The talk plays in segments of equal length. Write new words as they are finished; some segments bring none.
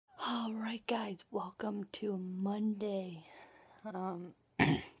Alright guys, welcome to Monday.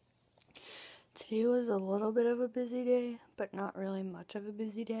 Today was a little bit of a busy day, but not really much of a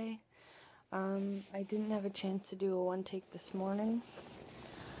busy day. I didn't have a chance to do a one take this morning,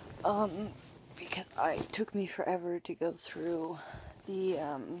 because it took me forever to go through the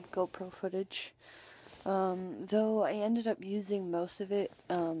GoPro footage. Though I ended up using most of it,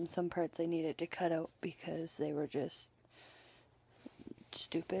 some parts I needed to cut out because they were just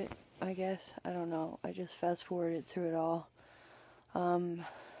stupid, I guess. I don't know. I just fast forwarded through it all.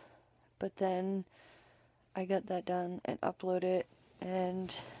 But then I got that done and uploaded it,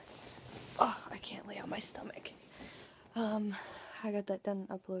 and I can't lay on my stomach. I got that done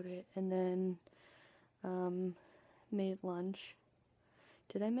and uploaded it, and then made lunch.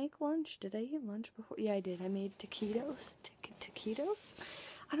 Did I make lunch? Did I eat lunch before? Yeah, I did. I made taquitos. Taquitos?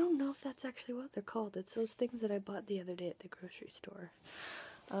 I don't know if that's actually what they're called. It's those things that I bought the other day at the grocery store.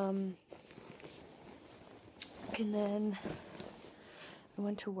 And then I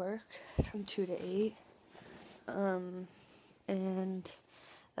went to work from 2 to 8. And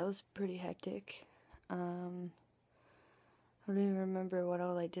that was pretty hectic. I don't even remember what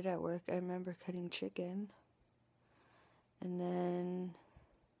all I did at work. I remember cutting chicken. And then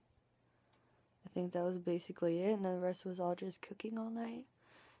I think that was basically it. And then the rest was all just cooking all night.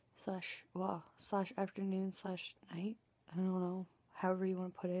 Slash afternoon / night. I don't know. However you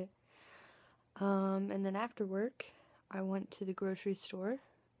want to put it. And then after work, I went to the grocery store.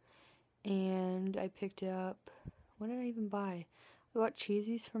 And I picked up... What did I even buy? I bought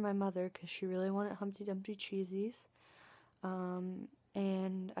cheesies for my mother because she really wanted Humpty Dumpty cheesies.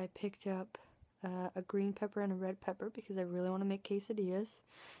 And I picked up a green pepper and a red pepper because I really want to make quesadillas.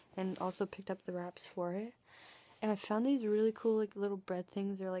 And also picked up the wraps for it. And I found these really cool like little bread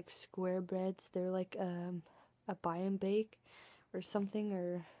things. They're like square breads. They're like a buy and bake or something,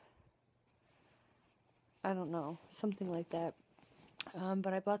 or I don't know, something like that.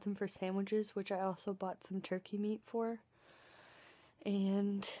 But I bought them for sandwiches, which I also bought some turkey meat for.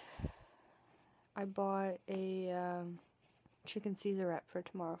 And I bought a chicken Caesar wrap for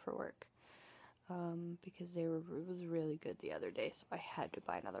tomorrow for work. Because it was really good the other day, so I had to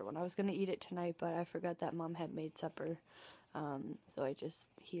buy another one. I was going to eat it tonight, but I forgot that Mom had made supper. So I just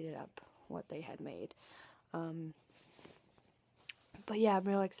heated up what they had made. But yeah, I'm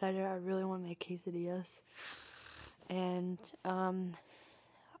really excited. I really want to make quesadillas. And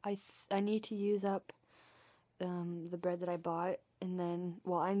I need to use up the bread that I bought, and then,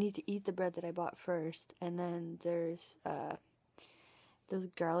 I need to eat the bread that I bought first, and then there's those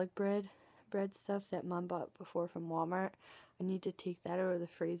garlic bread stuff that Mom bought before from Walmart. I need to take that out of the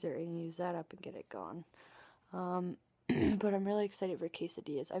freezer and use that up and get it gone. But I'm really excited for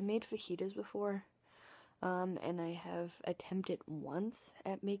quesadillas. I've made fajitas before, and I have attempted once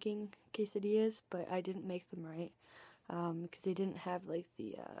at making quesadillas, but I didn't make them right, because they didn't have like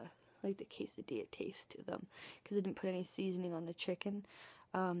the quesadilla taste to them, because I didn't put any seasoning on the chicken,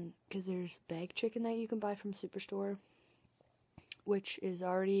 because there's bag chicken that you can buy from Superstore, which is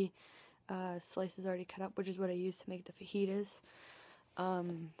already slices already cut up, which is what I use to make the fajitas.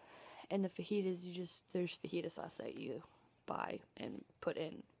 And the fajitas, there's fajita sauce that you buy and put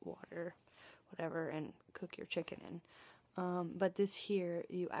in water, whatever, and cook your chicken in. But this here,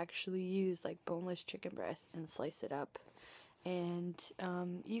 you actually use like boneless chicken breast and slice it up. And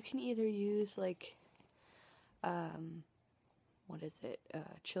you can either use like,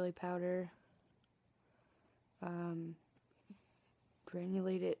 chili powder,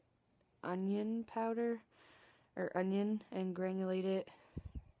 granulated onion powder, or onion and granulated,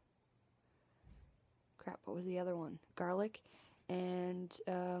 what was the other one? Garlic, and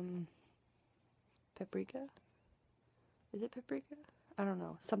paprika? Is it paprika? I don't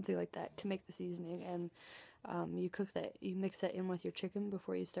know, something like that, to make the seasoning. And you mix that in with your chicken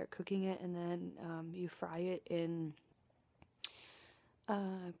before you start cooking it, and then you fry it in,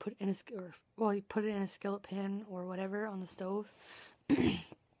 you put it in a skillet pan or whatever on the stove.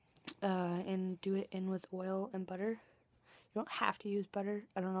 And do it in with oil and butter. You don't have to use butter.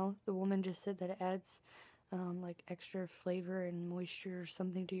 I don't know. The woman just said that it adds like extra flavor and moisture or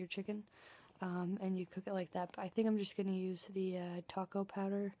something to your chicken. And you cook it like that. But I think I'm just going to use the taco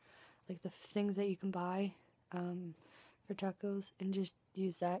powder, like the things that you can buy for tacos, and just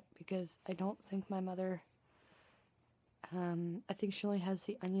use that, because I don't think my mother, I think she only has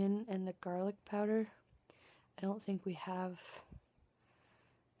the onion and the garlic powder. I don't think we have...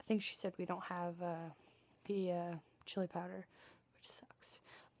 I think she said we don't have the chili powder, which sucks.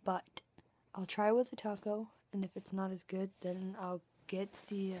 But I'll try with the taco, and if it's not as good, then I'll get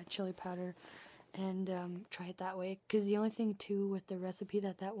the chili powder and try it that way. Because the only thing too with the recipe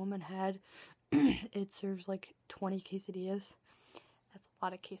that woman had, it serves like 20 quesadillas. That's a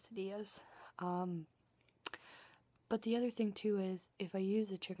lot of quesadillas. But the other thing too is if I use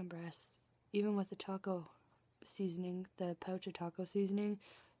the chicken breast, even with the taco seasoning, the pouch of taco seasoning,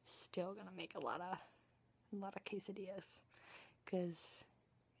 it's still gonna make a lot of quesadillas. Cause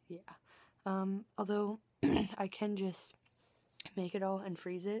yeah, although I can just make it all and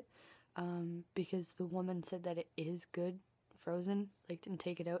freeze it, because the woman said that it is good frozen, like, and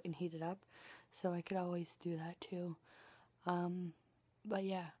take it out and heat it up, so I could always do that too. But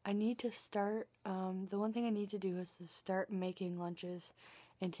yeah, I need to start, the one thing I need to do is to start making lunches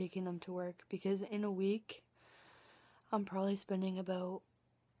and taking them to work, because in a week, I'm probably spending about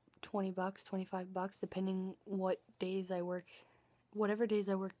 $20, $25, depending what days I work, whatever days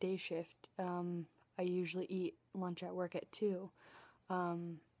I work day shift. I usually eat lunch at work at 2.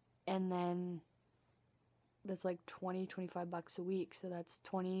 And then that's like 20, $25 a week. So that's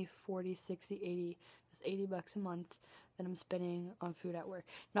 20, 40, 60, 80. That's $80 a month that I'm spending on food at work.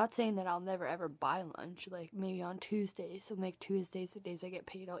 Not saying that I'll never ever buy lunch, like maybe on Tuesdays. So make Tuesdays the days I get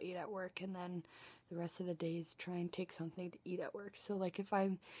paid, I'll eat at work. And then the rest of the days try and take something to eat at work. So like if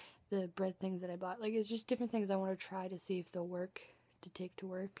I'm, the bread things that I bought, like it's just different things I want to try to see if they'll work to take to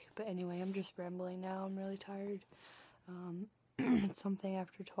work. But anyway, I'm just rambling now. I'm really tired. It's something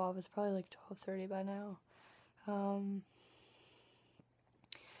after 12. It's probably like 12:30 by now.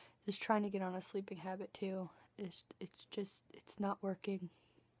 Just trying to get on a sleeping habit too. It's not working.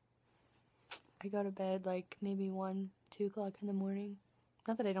 I go to bed like maybe 1, 2 o'clock in the morning.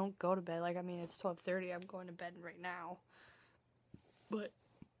 Not that I don't go to bed. Like, I mean, it's 12:30. I'm going to bed right now. But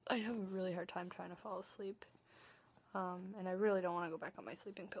I have a really hard time trying to fall asleep. And I really don't want to go back on my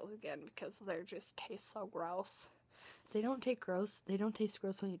sleeping pills again because they just taste so gross. They don't taste gross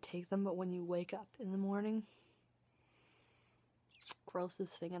when you take them, but when you wake up in the morning,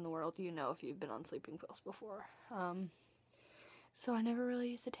 grossest thing in the world, you know, if you've been on sleeping pills before. So I never really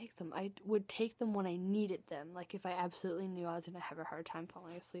used to take them. I would take them when I needed them. Like if I absolutely knew I was going to have a hard time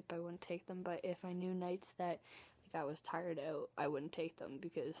falling asleep, I wouldn't take them. But if I knew nights that like I was tired out, I wouldn't take them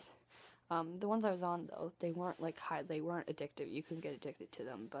because the ones I was on though, they weren't like they weren't addictive. You couldn't get addicted to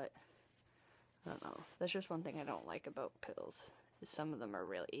them, but I don't know. That's just one thing I don't like about pills. Is some of them are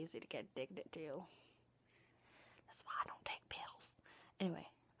really easy to get addicted to. That's why I don't take pills. Anyway,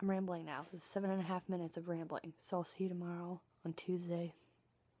 I'm rambling now. This is 7.5 minutes of rambling. So I'll see you tomorrow on Tuesday.